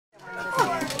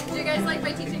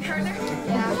like my teaching partner?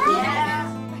 Yeah.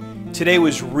 Today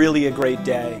was really a great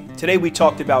day. Today we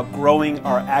talked about growing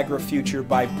our agri-future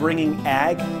by bringing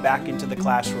ag back into the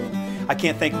classroom. I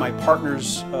can't thank my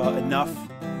partners enough,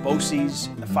 Boces,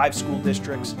 and the 5 school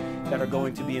districts that are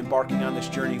going to be embarking on this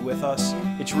journey with us.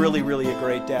 It's really a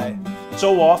great day.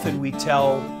 So often we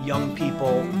tell young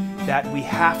people that we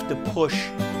have to push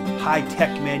high-tech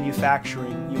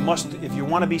manufacturing. You must, if you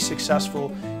want to be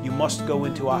successful, you must go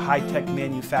into a high-tech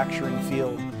manufacturing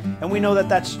field. And we know that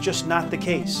that's just not the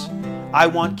case. I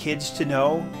want kids to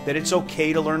know that it's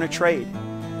okay to learn a trade.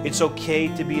 It's okay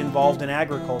to be involved in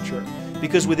agriculture,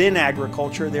 because within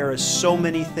agriculture there are so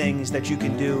many things that you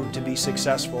can do to be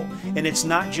successful. And it's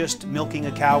not just milking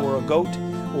a cow or a goat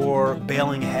or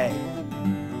baling hay.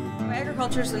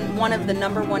 Agriculture is one of the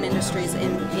 #1 industries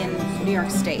in New York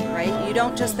State, right? You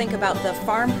don't just think about the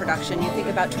farm production, you think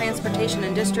about transportation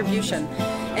and distribution.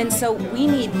 And so we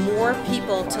need more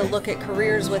people to look at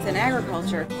careers within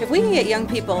agriculture. If we can get young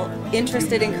people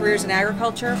interested in careers in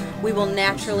agriculture, we will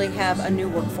naturally have a new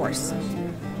workforce.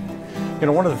 You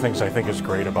know, one of the things I think is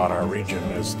great about our region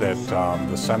is that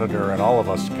the Senator and all of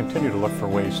us continue to look for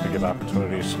ways to give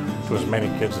opportunities to as many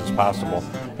kids as possible.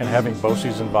 And having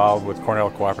Boces involved with Cornell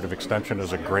Cooperative Extension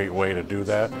is a great way to do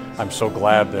that. I'm so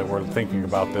glad that we're thinking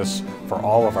about this for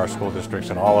all of our school districts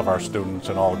and all of our students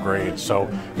in all grades. So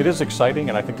it is exciting,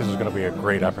 and I think this is going to be a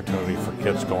great opportunity for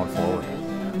kids going forward.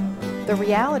 The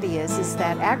reality is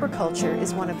that agriculture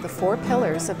is one of the 4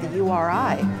 pillars of the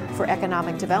URI for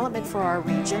economic development for our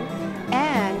region,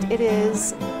 and it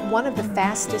is one of the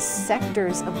fastest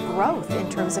sectors of growth in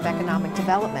terms of economic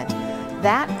development.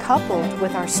 That, coupled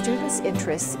with our students'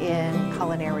 interests in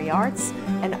culinary arts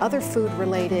and other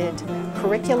food-related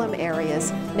curriculum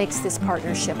areas, makes this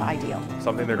partnership ideal.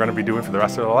 Something they're going to be doing for the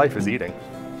rest of their life is eating.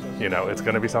 You know, it's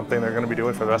going to be something they're going to be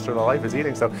doing for the rest of their life is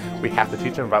eating. So we have to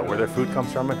teach them about where their food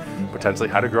comes from and potentially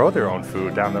how to grow their own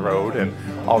food down the road and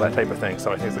all that type of thing.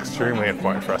 So I think it's extremely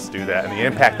important for us to do that. And the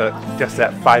impact that just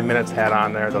that 5 minutes had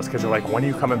on there, those kids are like, when are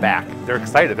you coming back? They're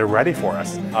excited. They're ready for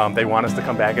us. They want us to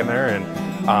come back in there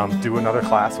and do another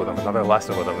class with them, another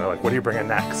lesson with them. They're like, what are you bringing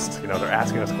next? You know, they're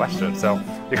asking us questions. So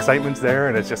the excitement's there,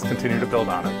 and it's just continue to build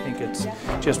on it. I think it's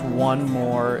just one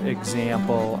more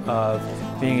example of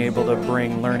being able to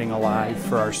bring learning alive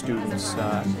for our students.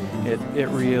 It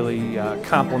really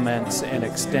complements and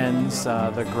extends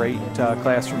the great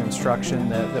classroom instruction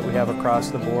that we have across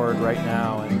the board right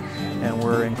now, and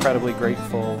we're incredibly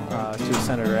grateful to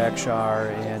Senator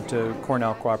Akshar and to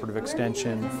Cornell Cooperative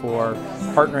Extension for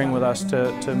partnering with us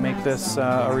to make this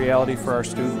a reality for our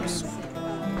students.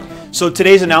 So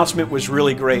today's announcement was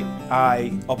really great.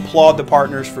 I applaud the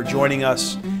partners for joining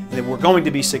us, that we're going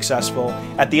to be successful.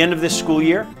 At the end of this school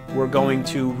year, we're going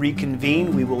to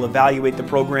reconvene. We will evaluate the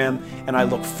program, and I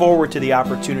look forward to the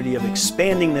opportunity of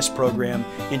expanding this program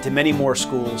into many more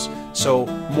schools so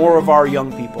more of our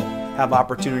young people have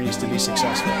opportunities to be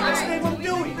successful.